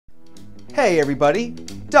Hey everybody,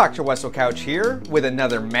 Dr. Wesselcouch here with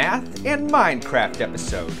another Math and Minecraft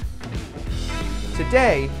episode.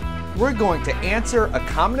 Today, we're going to answer a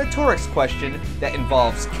combinatorics question that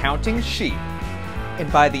involves counting sheep. And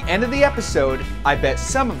by the end of the episode, I bet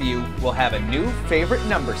some of you will have a new favorite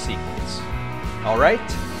number sequence.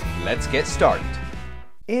 Alright, let's get started.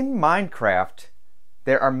 In Minecraft,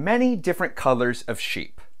 there are many different colors of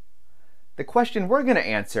sheep. The question we're going to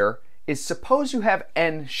answer is, suppose you have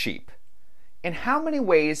n sheep. In how many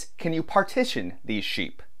ways can you partition these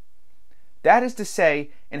sheep? That is to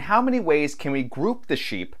say, in how many ways can we group the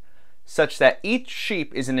sheep such that each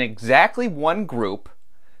sheep is in exactly one group,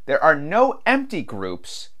 there are no empty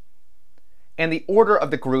groups, and the order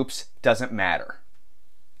of the groups doesn't matter.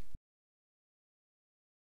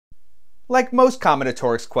 Like most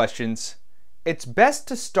combinatorics questions, it's best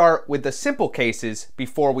to start with the simple cases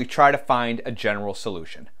before we try to find a general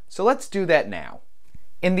solution. So let's do that now.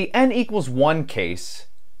 In the n equals 1 case,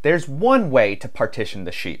 there's one way to partition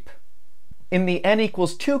the sheep. In the n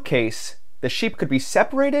equals 2 case, the sheep could be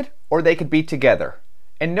separated or they could be together.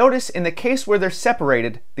 And notice in the case where they're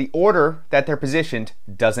separated, the order that they're positioned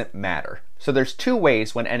doesn't matter. So there's two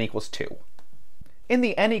ways when n equals 2. In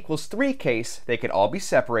the n equals 3 case, they could all be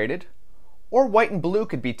separated, or white and blue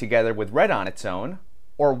could be together with red on its own,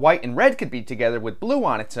 or white and red could be together with blue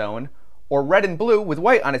on its own, or red and blue with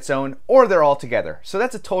white on its own, or they're all together. So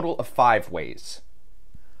that's a total of 5 ways.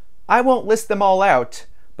 I won't list them all out,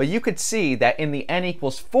 but you could see that in the n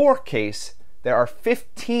equals 4 case, there are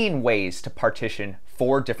 15 ways to partition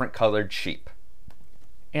 4 different colored sheep.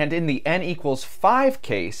 And in the n equals 5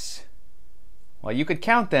 case, well, you could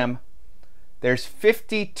count them, there's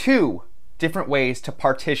 52 different ways to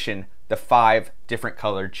partition the 5 different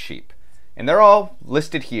colored sheep. And they're all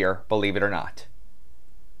listed here, believe it or not.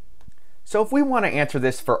 So if we want to answer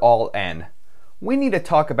this for all n, we need to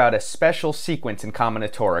talk about a special sequence in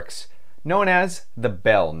combinatorics known as the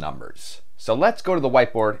Bell numbers. So let's go to the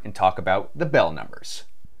whiteboard and talk about the Bell numbers.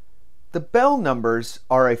 The Bell numbers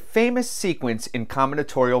are a famous sequence in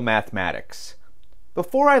combinatorial mathematics.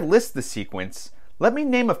 Before I list the sequence, let me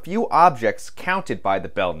name a few objects counted by the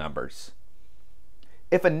Bell numbers.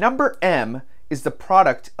 If a number m is the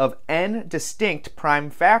product of n distinct prime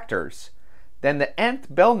factors, then the nth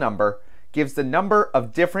Bell number gives the number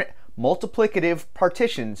of different multiplicative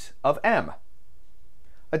partitions of m.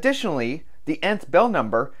 Additionally, the nth Bell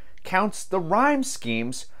number counts the rhyme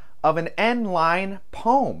schemes of an n-line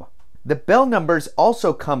poem. The Bell numbers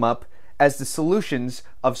also come up as the solutions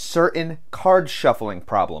of certain card shuffling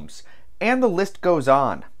problems, and the list goes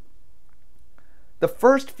on. The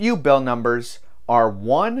first few Bell numbers are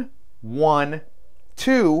 1, 1,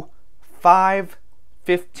 2, 5,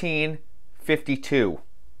 15, 52.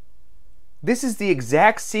 This is the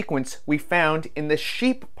exact sequence we found in the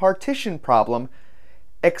sheep partition problem,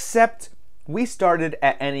 except we started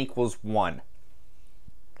at n equals 1.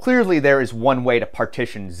 Clearly there is one way to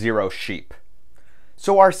partition 0 sheep,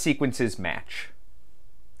 so our sequences match.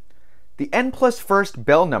 The n plus 1st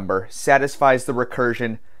Bell number satisfies the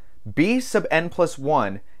recursion b sub n plus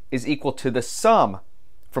 1 is equal to the sum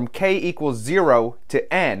from k equals 0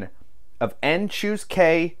 to n of n choose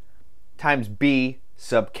k times b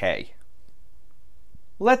sub k.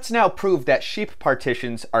 Let's now prove that sheep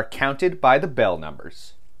partitions are counted by the Bell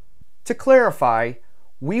numbers. To clarify,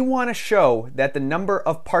 we want to show that the number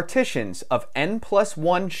of partitions of n plus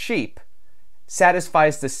 1 sheep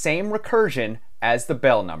satisfies the same recursion as the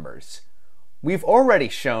Bell numbers. We've already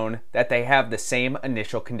shown that they have the same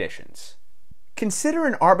initial conditions. Consider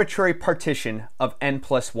an arbitrary partition of n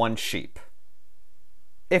plus 1 sheep.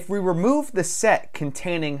 If we remove the set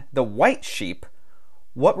containing the white sheep,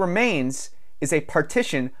 what remains is a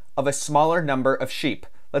partition of a smaller number of sheep.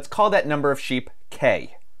 Let's call that number of sheep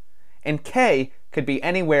k. And k could be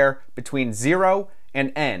anywhere between 0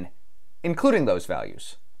 and n, including those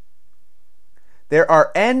values. There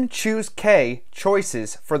are n choose k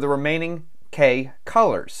choices for the remaining k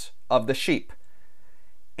colors of the sheep,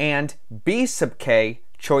 and b sub k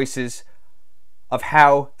choices of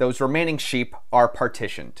how those remaining sheep are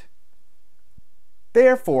partitioned.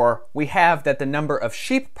 Therefore, we have that the number of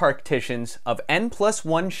sheep partitions of n plus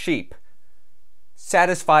 1 sheep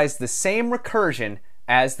satisfies the same recursion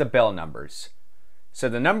as the Bell numbers. So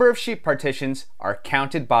the number of sheep partitions are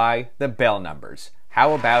counted by the Bell numbers.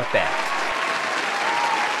 How about that?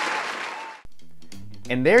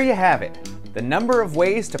 And there you have it. The number of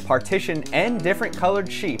ways to partition n different colored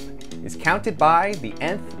sheep is counted by the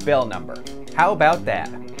nth Bell number. How about that?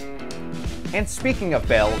 And speaking of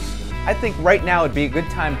bells, I think right now would be a good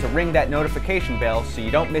time to ring that notification bell so you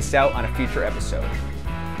don't miss out on a future episode.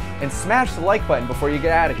 And smash the like button before you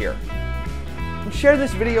get out of here. and share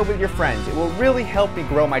this video with your friends. It will really help me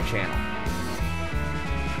grow my channel.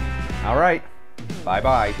 Alright,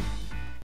 bye-bye.